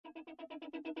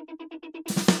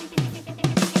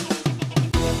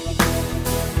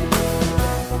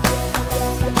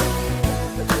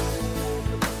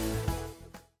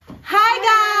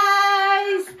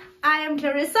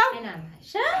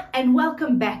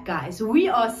welcome back, guys. We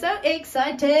are so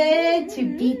excited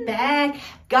to be back.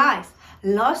 Guys,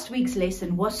 last week's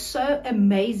lesson was so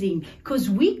amazing because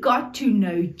we got to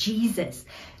know Jesus.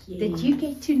 Did you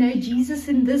get to know Jesus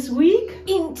in this week?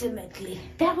 Intimately.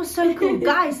 That was so cool.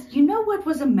 Guys, you know what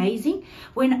was amazing?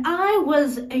 When I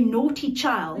was a naughty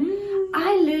child,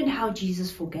 I learned how Jesus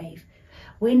forgave.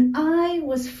 When I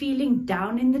was feeling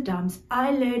down in the dumps, I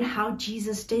learned how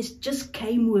Jesus just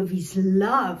came with his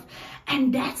love.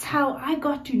 And that's how I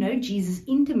got to know Jesus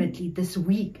intimately this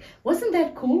week. Wasn't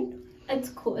that cool? It's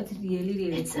cool. It's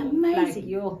really It's cool.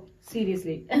 amazing. Like,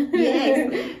 seriously.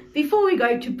 Yes. Before we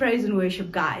go to praise and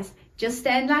worship, guys, just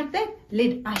stand like that.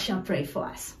 Let Asha pray for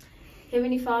us.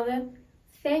 Heavenly Father,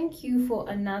 thank you for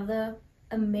another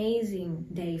amazing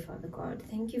day, Father God.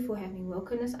 Thank you for having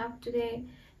woken us up today.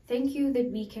 Thank you that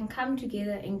we can come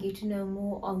together and get to know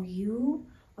more of you,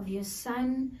 of your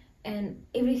Son, and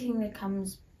everything that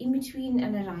comes in between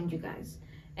and around you guys.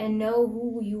 And know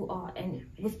who you are and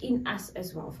within us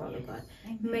as well, Father God.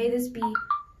 Amen. May this be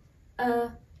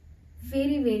a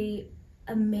very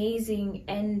amazing,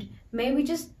 and may we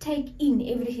just take in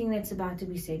everything that's about to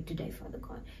be said today, Father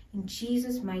God. In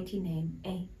Jesus' mighty name,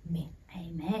 amen.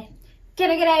 Amen.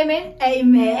 Can I get an amen?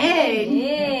 Amen.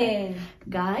 Amen.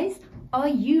 Guys, are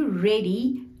you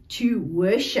ready to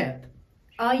worship?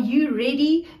 Are you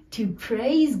ready to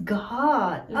praise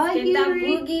God? Let's get you that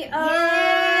ready? boogie on.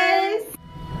 Yes.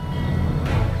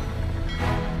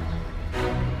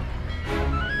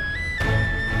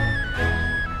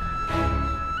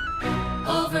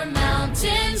 Over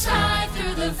mountains high,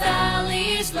 through the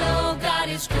valleys low, God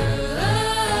is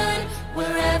good.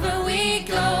 Wherever we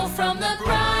go, from the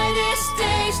brightest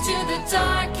days to the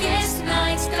darkest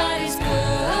nights, God is good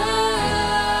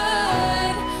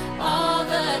all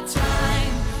the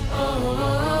time. Oh,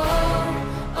 oh,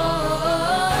 oh, oh,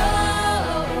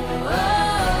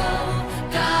 oh,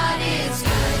 God is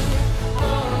good.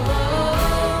 Oh,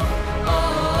 oh,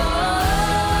 oh,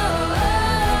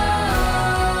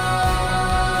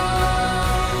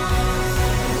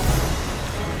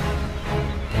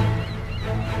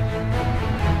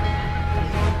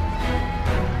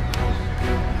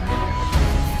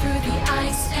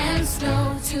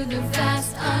 snow to the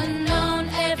vast unknown,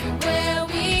 everywhere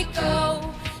we go,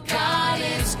 God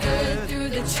is good. Through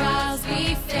the trials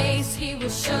we face, He will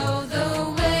show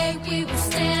the way. We will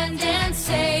stand and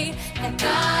say that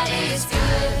God is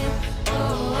good. Oh,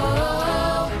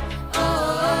 oh, oh,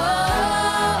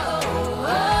 oh, oh,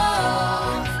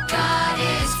 oh, God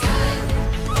is good.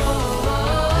 Oh,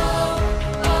 oh,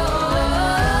 oh,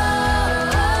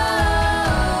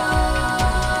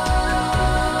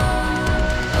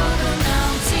 oh,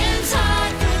 mountains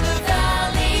high, through the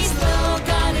valleys low,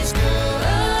 God is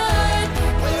good.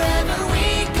 Wherever we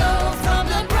go, from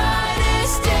the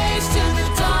brightest days to the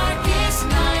darkest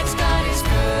nights, God is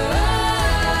good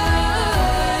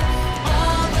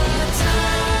all the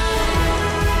time.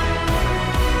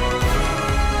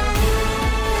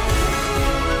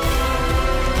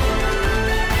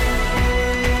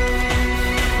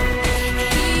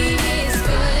 He is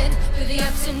good through the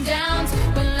ups and downs,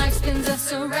 when life spins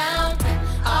us around.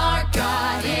 Our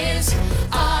God is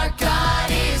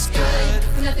good.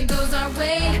 When nothing goes our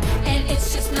way, and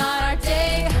it's just not our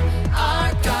day.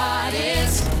 Our God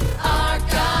is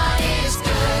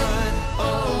good. Oh,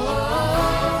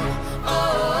 oh, oh,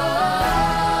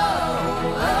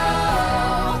 oh,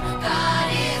 oh, God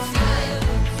is good.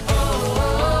 Oh,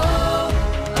 oh,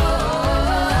 oh,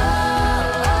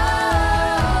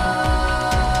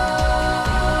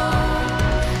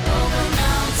 oh, over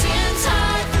mountains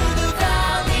high, through the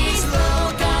valleys low,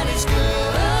 God is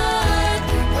good.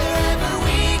 Wherever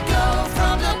we go,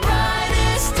 from the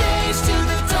brightest days to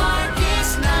the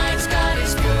darkest nights, God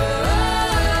is good.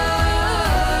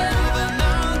 Over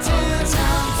mountains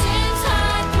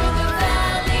high, through the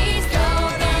valleys low,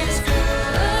 God is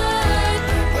good.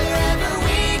 Wherever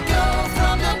we go,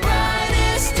 from the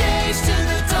brightest days to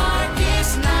the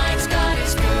darkest nights, God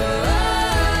is good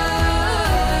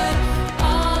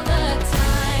all the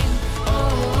time. Oh,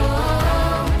 oh,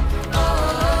 oh,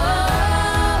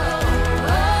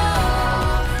 oh,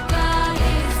 God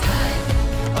is good.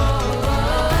 Oh,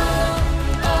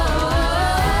 oh, oh,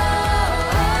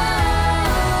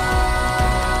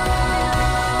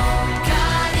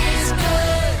 God is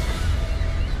good.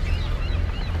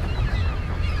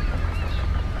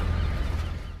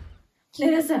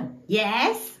 Larissa,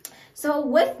 Yes. so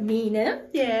with me now,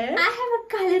 Yes. I have a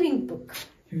coloring book.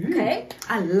 Okay?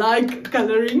 I like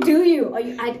coloring. Do you? Are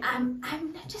you? I'm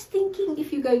not just thinking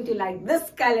if you're going to like this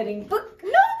coloring book. No,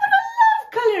 but I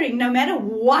love coloring. No matter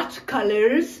what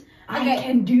colors, I Okay.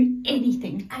 can do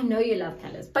anything. I know you love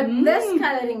colors, but this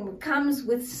coloring book comes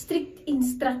with strict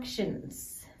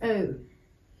instructions. Oh,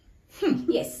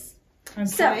 Yes.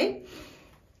 okay.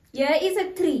 Here is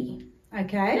a tree.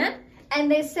 Okay. Yeah? And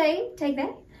they say, take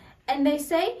that. And they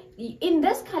say, in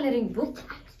this coloring book,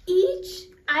 each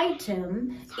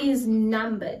item is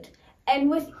numbered. And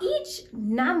with each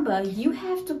number, you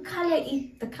have to color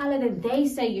it the color that they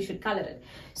say you should color it.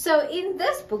 So in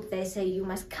this book, they say you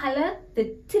must color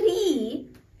the tree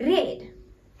red.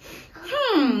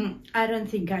 I don't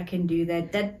think I can do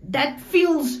that. That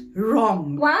feels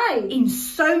wrong. Why? In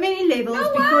so many levels,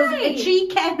 No, because why? a tree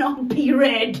cannot be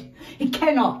red. It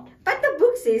cannot. But the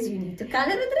book says you need to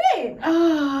color it red.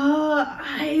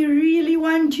 I really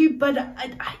want to, but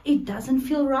it doesn't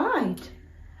feel right.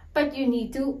 But we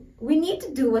need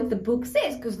to do what the book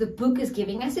says, because the book is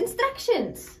giving us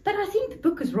instructions. But I think the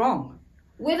book is wrong.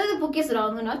 Whether the book is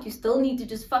wrong or not, you still need to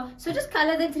just follow. So just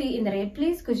color the tree in red,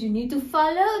 please, because you need to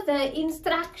follow the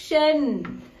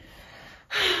instruction.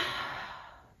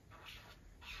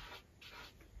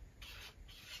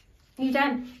 You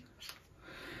done?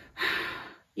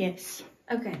 Yes.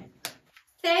 Okay.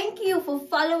 Thank you for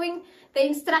following the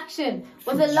instruction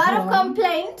with a lot of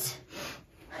complaint.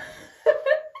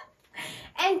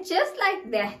 And just like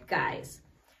that, guys,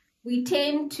 we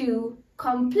tend to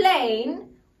complain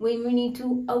when we need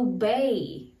to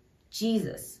obey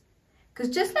Jesus. Because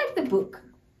just like the book,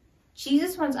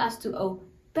 Jesus wants us to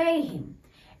obey him.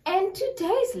 And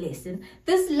today's lesson,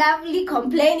 this lovely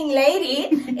complaining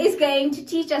lady is going to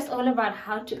teach us all about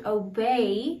how to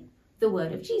obey the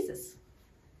word of Jesus.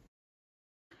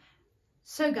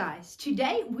 So guys,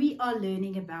 today we are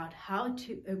learning about how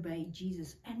to obey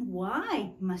Jesus and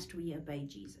why must we obey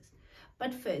Jesus.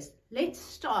 But first, let's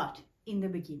start in the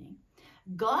beginning.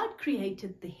 God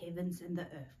created the heavens and the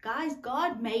earth. Guys,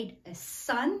 God made a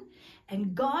sun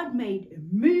and God made a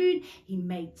moon. He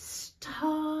made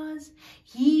stars.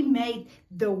 He made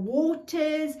the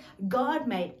waters. God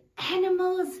made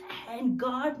animals and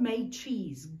God made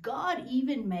trees. God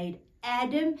even made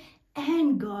Adam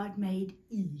and God made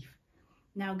Eve.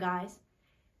 Now guys,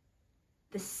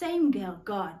 the same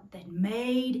God that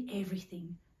made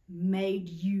everything made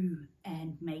you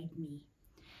and made me.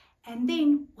 And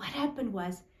then what happened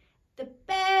was the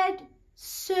bad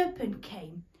serpent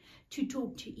came to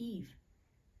talk to Eve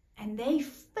and they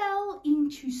fell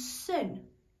into sin.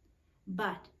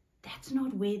 But that's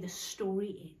not where the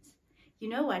story ends. You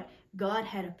know what? God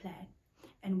had a plan.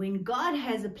 And when God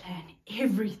has a plan,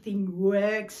 everything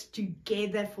works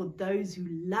together for those who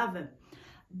love him.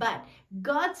 But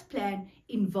God's plan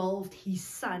involved his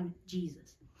son,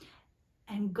 Jesus.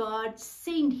 And God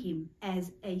sent him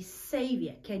as a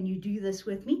savior. Can you do this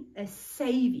with me? A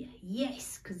savior.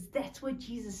 Yes, because that's what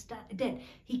Jesus did.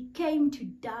 He came to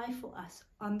die for us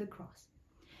on the cross.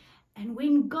 And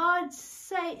when God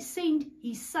sent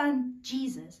his son,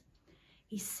 Jesus,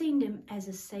 he sent him as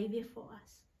a savior for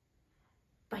us.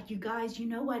 But you guys, you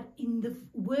know what? In the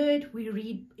word we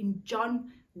read in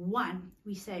John 1,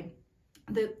 we say,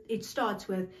 it starts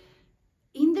with,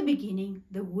 in the beginning,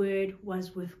 the Word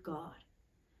was with God.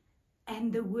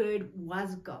 And the Word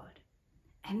was God.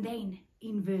 And then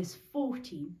in verse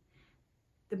 14,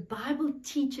 the Bible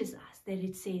teaches us that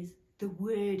it says, the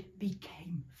Word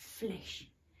became flesh.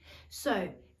 So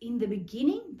in the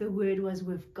beginning, the Word was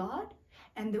with God.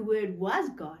 And the Word was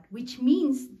God, which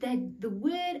means that the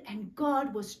Word and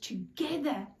God was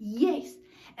together. Yes.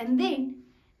 And then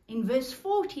in verse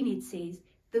 14, it says,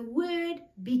 the Word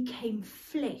became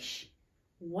flesh.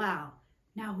 Wow.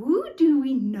 Now, who do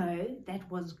we know that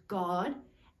was God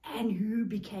and who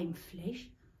became flesh?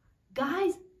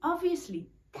 Guys, obviously,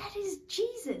 that is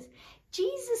Jesus.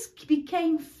 Jesus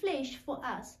became flesh for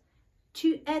us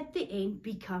to, at the end,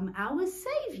 become our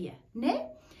Savior.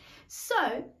 No?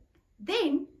 So,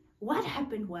 then what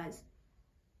happened was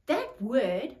that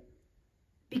Word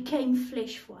became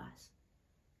flesh for us.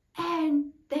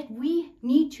 And that we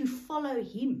need to follow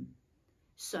him.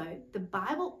 So the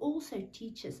Bible also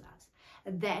teaches us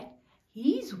that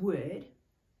his word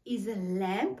is a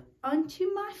lamp unto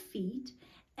my feet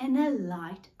and a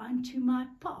light unto my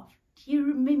path. Do you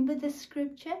remember the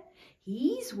scripture?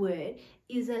 His word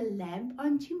is a lamp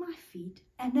unto my feet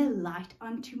and a light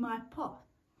unto my path.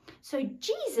 So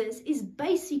Jesus is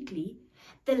basically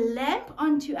the lamp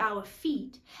unto our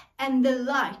feet and the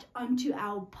light unto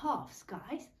our paths,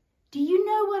 guys. Do you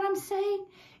know what I'm saying?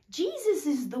 Jesus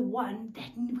is the one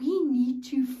that we need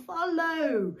to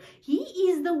follow. He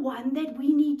is the one that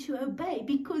we need to obey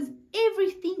because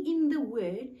everything in the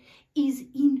Word is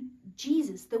in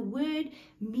Jesus. The Word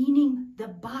meaning the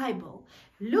Bible.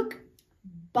 Look,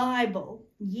 Bible.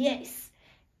 Yes.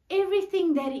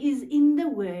 everything that is in the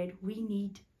word we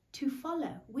need to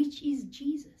follow, which is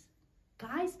Jesus.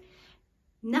 Guys,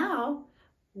 now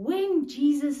when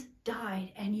Jesus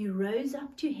died and he rose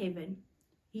up to heaven,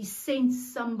 he sent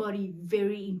somebody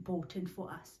very important for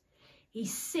us. He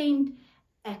sent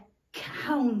a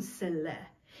counselor.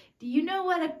 Do you know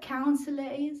what a counselor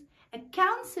is? A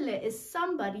counselor is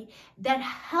somebody that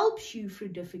helps you through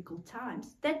difficult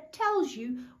times, that tells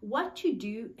you what to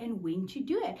do and when to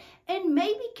do it, and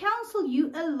maybe counsel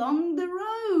you along the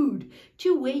road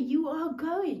to where you are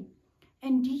going.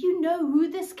 And do you know who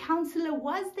this counselor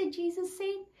was that Jesus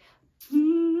sent?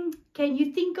 Can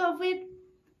you think of it?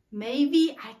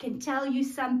 Maybe I can tell you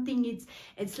something.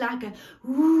 It's like a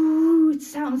ooh, it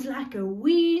sounds like a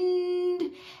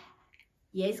wind.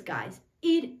 Yes, guys,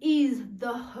 it is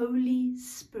the Holy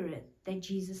Spirit that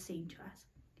Jesus sent to us.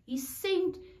 He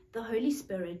sent the Holy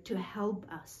Spirit to help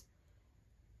us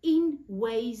in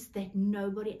ways that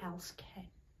nobody else can.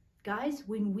 Guys,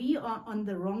 when we are on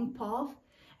the wrong path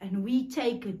and we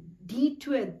take a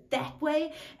detour that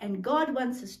way and God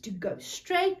wants us to go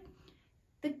straight,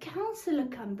 the counselor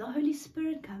comes, the Holy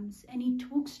Spirit comes, and he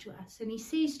talks to us and he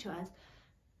says to us,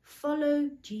 follow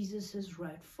Jesus's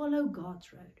road, follow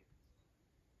God's road.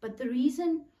 But the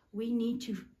reason we need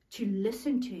to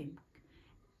listen to him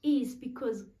is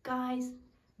because, guys,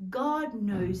 God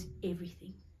knows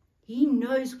everything. He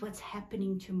knows what's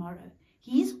happening tomorrow.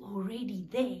 He's already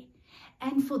there.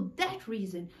 And for that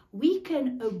reason, we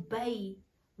can obey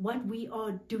what we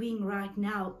are doing right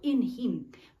now in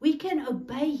him. We can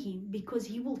obey him because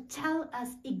he will tell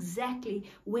us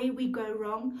exactly where we go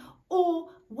wrong or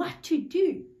what to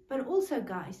do. But also,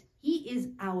 guys, he is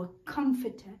our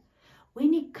comforter.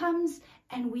 When he comes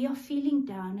and we are feeling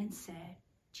down and sad,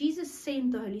 Jesus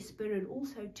sent the Holy Spirit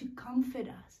also to comfort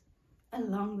us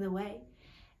along the way.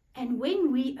 And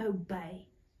when we obey,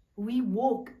 we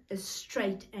walk a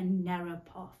straight and narrow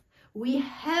path. We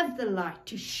have the light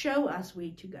to show us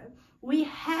where to go. We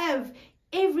have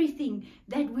everything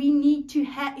that we need to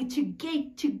have to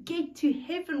get to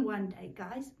heaven one day,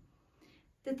 guys.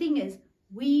 The thing is,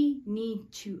 we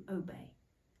need to obey.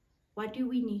 What do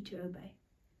we need to obey?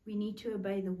 We need to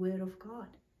obey the word of God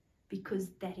because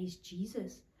that is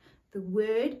Jesus. The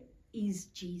word is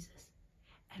Jesus.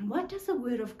 And what does the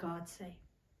word of God say?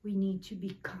 We need to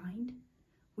be kind.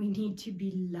 We need to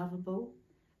be lovable.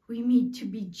 We need to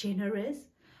be generous.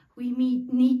 We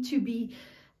need to be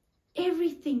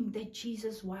everything that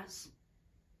Jesus was.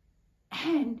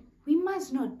 And we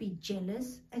must not be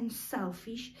jealous and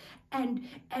selfish and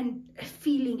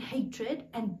feeling hatred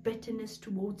and bitterness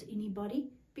towards anybody,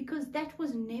 because that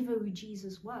was never who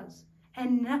Jesus was.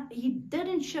 And he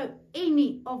didn't show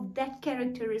any of that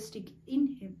characteristic in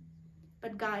him.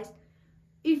 But guys,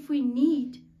 if we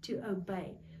need to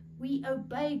obey, we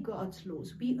obey God's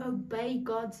laws. We obey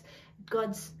God's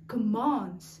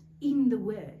commands in the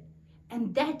word.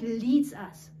 And that leads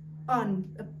us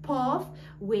on a path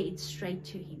where it's straight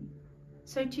to him.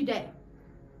 So today,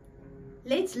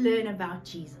 let's learn about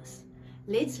Jesus.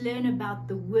 Let's learn about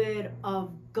the word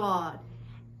of God.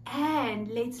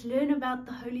 And let's learn about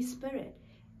the Holy Spirit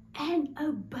and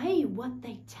obey what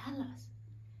they tell us.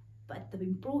 But the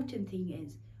important thing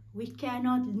is, we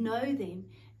cannot know them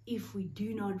if we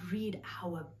do not read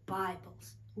our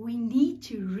Bibles. We need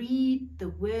to read the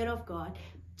Word of God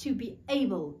to be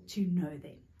able to know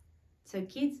them. So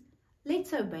kids,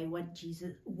 let's obey what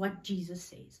Jesus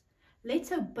says.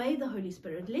 Let's obey the Holy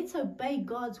Spirit. Let's obey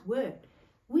God's Word,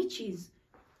 which is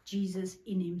Jesus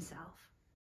in himself.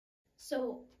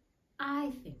 So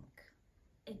I think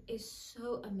it is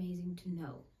so amazing to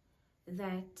know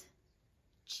that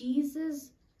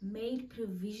Jesus made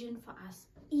provision for us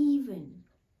even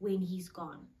when he's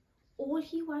gone. All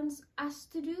he wants us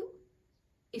to do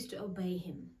is to obey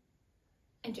him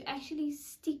and to actually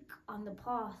stick on the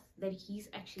path that he's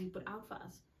actually put out for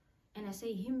us. And I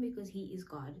say him because he is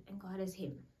God and God is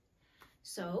him.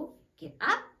 So get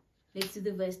up. Let's do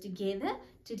the verse together.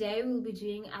 Today we'll be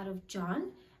doing out of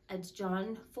John. It's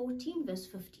John 14 verse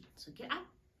 15. So get up.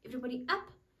 Everybody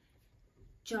up.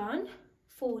 John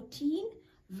 14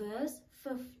 verse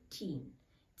 15. It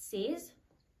says,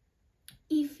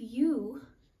 if you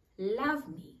love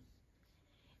me,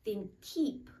 then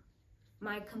keep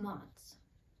my commands.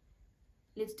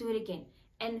 Let's do it again.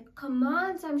 And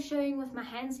commands I'm showing with my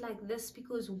hands like this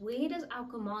because where does our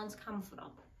commands come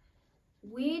from?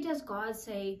 Where does God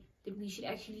say that we should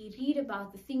actually read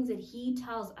about the things that he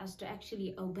tells us to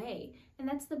actually obey? And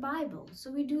that's the Bible.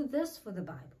 So we do this for the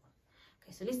Bible.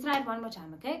 Okay, so let's try it one more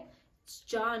time, okay? It's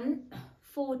John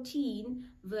 14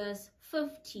 verse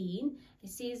 15. It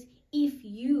says, if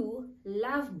you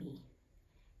love me,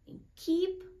 then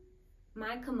keep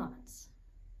my commands.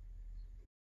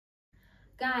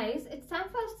 Guys, it's time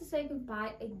for us to say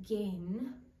goodbye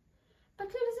again. But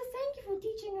Clarissa, thank you for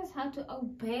teaching us how to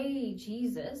obey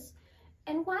Jesus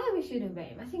and why we should obey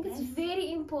him. I think it's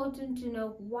very important to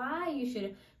know why you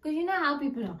should. Because you know how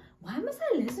people are, why must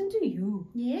I listen to you?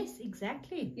 Yes,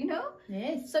 exactly. You know?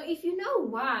 Yes. So if you know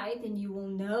why, then you will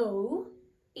know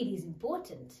it is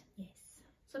important. Yes.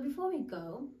 So before we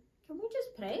go, can we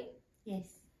just pray?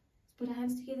 Yes. Let's put our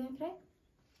hands together and pray.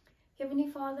 Heavenly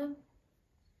Father,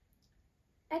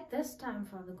 at this time,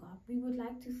 Father God, we would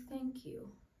like to thank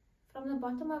you from the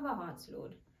bottom of our hearts,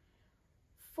 Lord,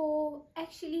 for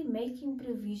actually making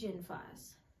provision for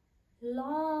us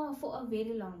for a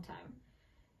very long time.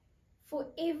 For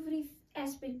every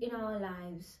aspect in our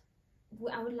lives,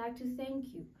 I would like to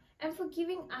thank you, and for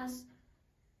giving us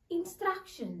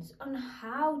instructions on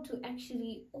how to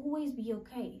actually always be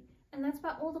okay. And that's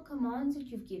by all the commands that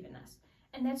you've given us.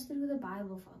 And that's through the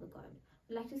Bible, Father God.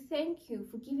 I'd like to thank you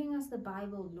for giving us the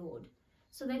Bible, Lord,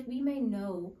 so that we may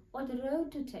know what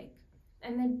road to take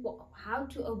and then how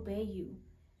to obey you.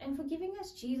 And for giving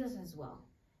us Jesus as well.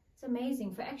 It's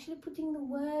amazing for actually putting the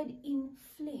word in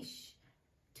flesh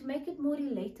to make it more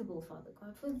relatable, Father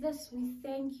God. For this, we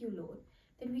thank you, Lord,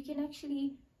 that we can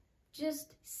actually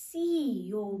just see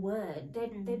your word,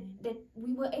 that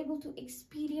we were able to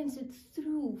experience it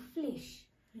through flesh.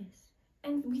 Yes.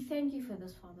 And we thank you for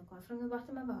this, Father God. From the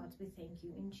bottom of our hearts, we thank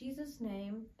you. In Jesus'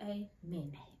 name, amen.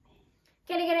 Amen.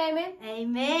 Can I get an amen?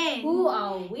 Amen. Who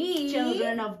are we?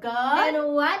 Children of God.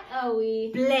 And what are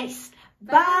we? Blessed.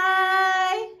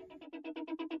 Bye.